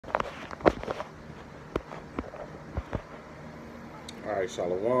Alright,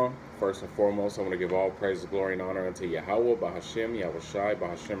 Shalom. First and foremost, I want to give all praise, glory, and honor unto Yahweh, Bahashem, Yahushai,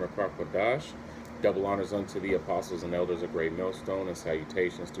 Bahashem, Rakwadash. Double honors unto the apostles and elders of Great Millstone, and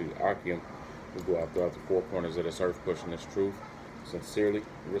salutations to the Akim who go out throughout the four corners of this earth pushing this truth. Sincerely,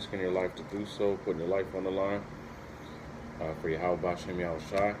 risking your life to do so, putting your life on the line for Yahweh, Bahashem,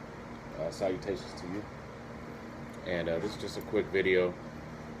 Yahushai. Salutations to you. And this is just a quick video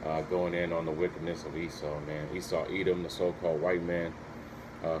going in on the wickedness of Esau, man. Esau, Edom, the so-called white man,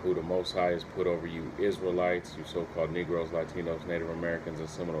 who the Most High has put over you Israelites, you so-called Negroes, Latinos, Native Americans, and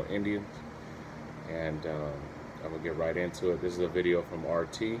Seminole Indians. And I'm going to get right into it. This is a video from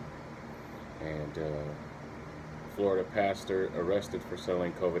RT. And Florida pastor arrested for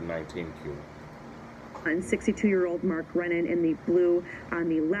selling COVID-19 cure. 62-year-old Mark Brennan in the blue on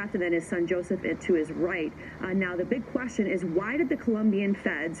the left, and then his son Joseph to his right. Now, the big question is, why did the Colombian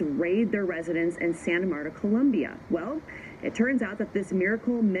feds raid their residence in Santa Marta, Colombia? Well, it turns out that this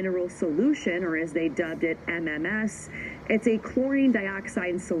miracle mineral solution, or as they dubbed it, MMS, it's a chlorine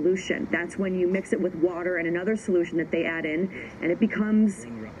dioxide solution. That's when you mix it with water and another solution that they add in, and it becomes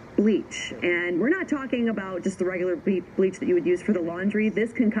bleach. And we're not talking about just the regular bleach that you would use for the laundry.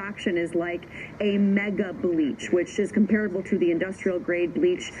 This concoction is like a mega bleach, which is comparable to the industrial grade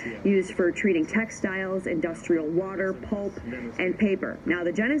bleach used for treating textiles, industrial water, pulp, and paper. Now,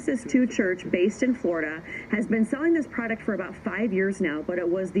 the Genesis 2 church based in Florida has been selling this product for about 5 years now, but it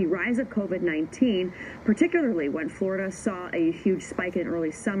was the rise of COVID-19, particularly when Florida saw a huge spike in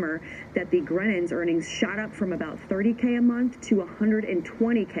early summer, that the Grennan's earnings shot up from about $30K a month to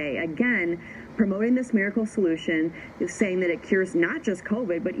 $120K. Again, promoting this miracle solution, is saying that it cures not just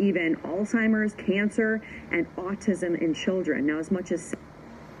COVID, but even Alzheimer's, cancer, and autism in children. Now, as much as...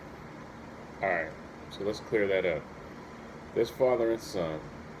 All right, so let's clear that up. This father and son,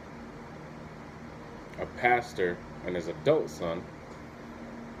 a pastor and his adult son,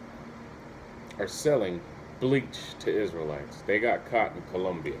 are selling bleach to Israelites. They got caught in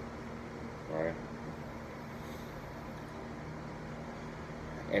Colombia, all right?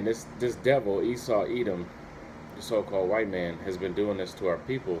 And this devil, Esau, Edom, the so-called white man, has been doing this to our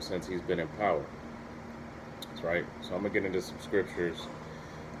people since he's been in power. That's right. So I'm going to get into some scriptures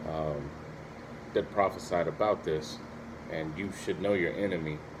that prophesied about this. And you should know your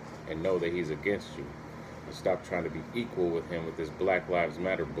enemy and know that he's against you. And stop trying to be equal with him with this Black Lives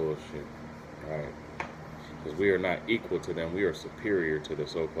Matter bullshit. All right? Because we are not equal to them. We are superior to the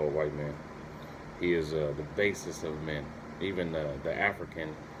so-called white man. He is the basis of men. Even the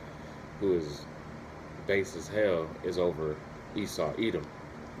African, who is base as hell, is over Esau, Edom,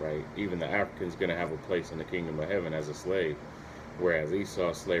 right? Even the African's going to have a place in the kingdom of heaven as a slave, whereas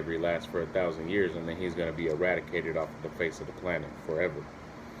Esau's slavery lasts for 1,000 years, and then he's going to be eradicated off the face of the planet forever.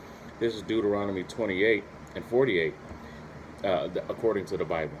 This is Deuteronomy 28 and 48, according to the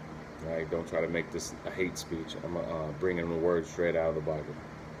Bible, right? Don't try to make this a hate speech. I'm bringing the words straight out of the Bible.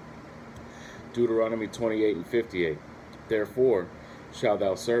 Deuteronomy 28 and 58. Therefore shalt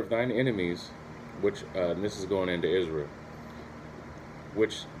thou serve thine enemies, which, and this is going into Israel,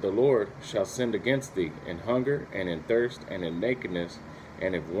 which the Lord shall send against thee in hunger and in thirst and in nakedness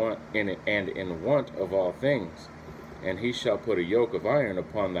and in want of all things. And he shall put a yoke of iron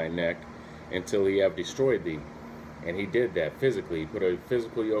upon thy neck until he have destroyed thee. And he did that physically. He put a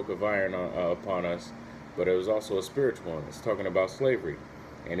physical yoke of iron upon us, but it was also a spiritual one. It's talking about slavery.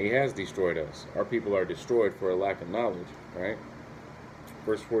 And he has destroyed us. Our people are destroyed for a lack of knowledge, right?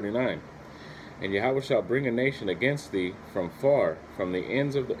 Verse 49. And Yahweh shall bring a nation against thee from far, from the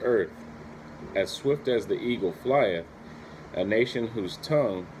ends of the earth, as swift as the eagle flieth, a nation whose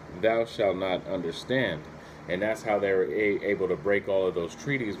tongue thou shalt not understand. And that's how they were able to break all of those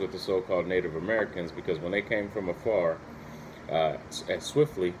treaties with the so-called Native Americans, because when they came from afar, as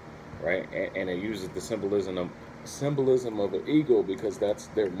swiftly, right, and it uses the symbolism of an eagle, because that's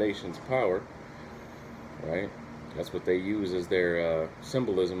their nation's power, right? That's what they use as their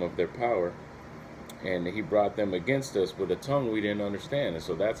symbolism of their power. And he brought them against us with a tongue we didn't understand. And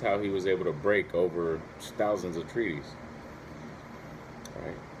so that's how he was able to break over thousands of treaties. All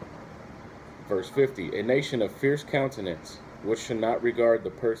right. Verse 50. A nation of fierce countenance, which shall not regard the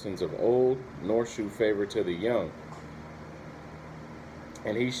persons of old, nor shew favor to the young.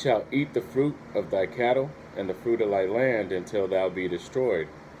 And he shall eat the fruit of thy cattle and the fruit of thy land until thou be destroyed.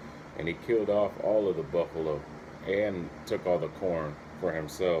 And he killed off all of the buffalo and took all the corn for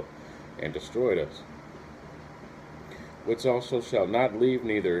himself and destroyed us. Which also shall not leave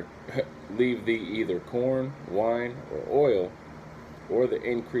thee either corn, wine, or oil, or the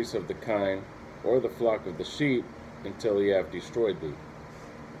increase of the kine, or the flock of the sheep, until he have destroyed thee.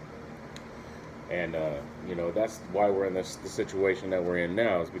 And you know, that's why we're in the situation that we're in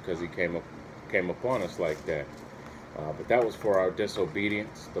now, is because he came upon us like that. But that was for our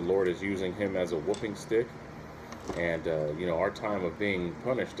disobedience. The Lord is using him as a whooping stick. And, you know, our time of being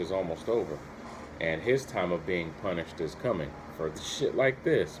punished is almost over. And his time of being punished is coming for shit like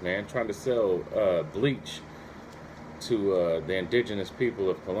this, man. Trying to sell bleach to the indigenous people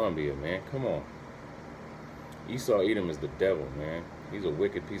of Colombia, man. Come on. Esau Edom is the devil, man. He's a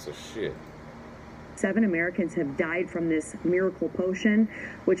wicked piece of shit. 7 Americans have died from this miracle potion,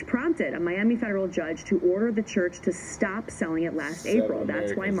 which prompted a Miami federal judge to order the church to stop selling it last April.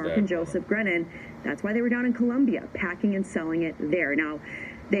 That's why Mark and Joseph Grennan, that's why they were down in Colombia, packing and selling it there. Now,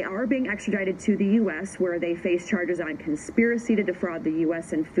 they are being extradited to the U.S., where they face charges on conspiracy to defraud the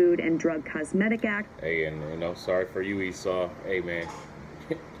U.S. and Food and Drug Cosmetic Act. Hey, and, you know, sorry for you, Esau. Hey, man,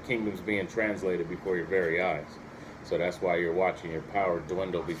 kingdom's being translated before your very eyes. So that's why you're watching your power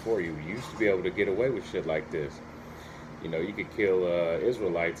dwindle before you. You used to be able to get away with shit like this. You know, you could kill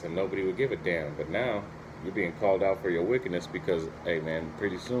Israelites and nobody would give a damn. But now you're being called out for your wickedness because, hey, man,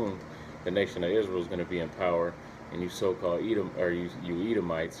 pretty soon the nation of Israel is going to be in power, and you so-called Edom, or you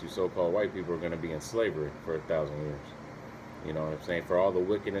Edomites, you so-called white people, are going to be in slavery for 1,000 years. You know what I'm saying? For all the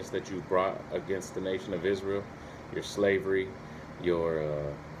wickedness that you brought against the nation of Israel, your slavery, your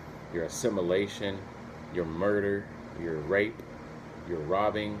assimilation, your murder, your rape, your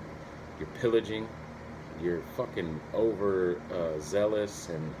robbing, your pillaging, your fucking zealous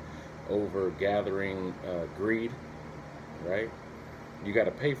and over gathering greed, right? You got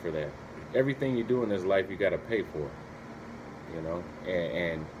to pay for that. Everything you do in this life, you got to pay for, you know,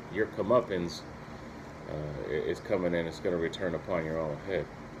 and your comeuppance is coming in. It's going to return upon your own head.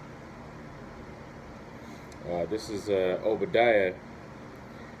 This is Obadiah,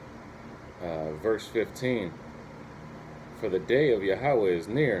 verse 15. For the day of Yahweh is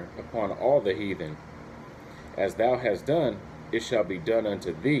near upon all the heathen. As thou hast done, it shall be done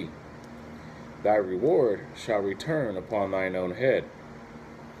unto thee. Thy reward shall return upon thine own head.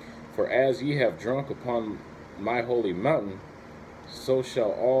 For as ye have drunk upon my holy mountain, so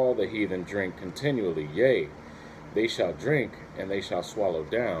shall all the heathen drink continually. Yea, they shall drink, and they shall swallow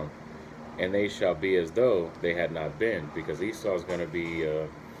down, and they shall be as though they had not been. Because Esau is going to be,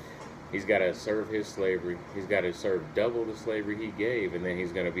 he's got to serve his slavery. He's got to serve double the slavery he gave, and then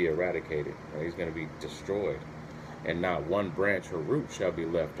he's going to be eradicated. Right? He's going to be destroyed. And not one branch or root shall be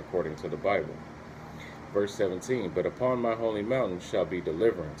left, according to the Bible. Verse 17, but upon my holy mountain shall be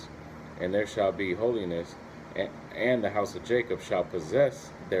deliverance, and there shall be holiness, and the house of Jacob shall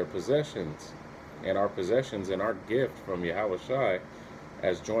possess their possessions, and our possessions and our gift from Yahweh Shai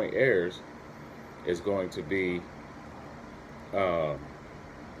as joint heirs is going to be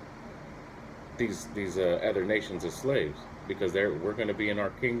these other nations as slaves, because we're going to be in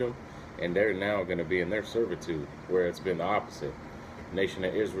our kingdom, and they're now going to be in their servitude, where it's been the opposite. Nation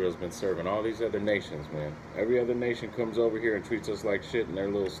of Israel has been serving all these other nations, man. Every other nation comes over here and treats us like shit in their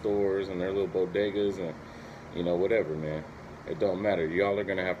little stores and their little bodegas and, you know, whatever, man. It don't matter. Y'all are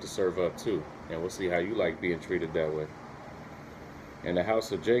going to have to serve up too. And we'll see how you like being treated that way. And the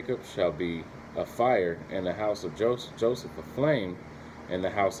house of Jacob shall be a fire, and the house of Joseph a flame, and the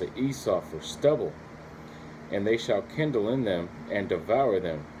house of Esau for stubble. And they shall kindle in them and devour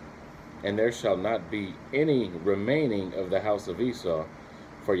them. And there shall not be any remaining of the house of Esau,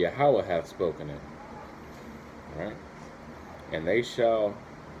 for Yahweh hath spoken it. All right. And they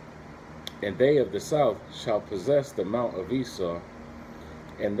of the south shall possess the mount of Esau,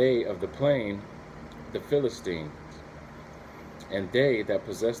 and they of the plain the Philistines, and they that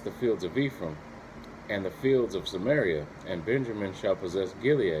possess the fields of Ephraim, and the fields of Samaria, and Benjamin shall possess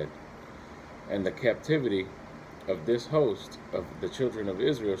Gilead, and the captivity of this host of the children of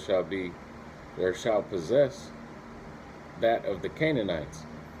Israel shall possess that of the Canaanites,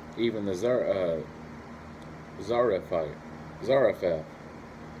 even the Zarephath,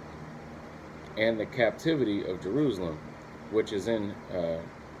 and the captivity of Jerusalem, which is in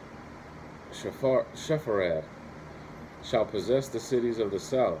Shepharad, shall possess the cities of the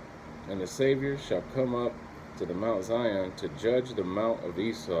south, and the Savior shall come up to the Mount Zion to judge the mount of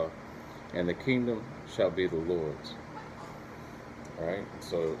Esau, and the kingdom shall be the Lord's. Alright,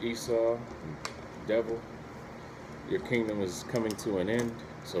 so Esau, devil, your kingdom is coming to an end.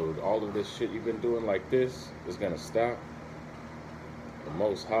 So all of this shit you've been doing like this is going to stop. The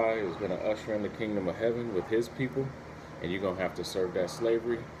Most High is going to usher in the kingdom of heaven with his people, and you're going to have to serve that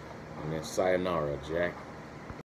slavery, and then sayonara, Jack.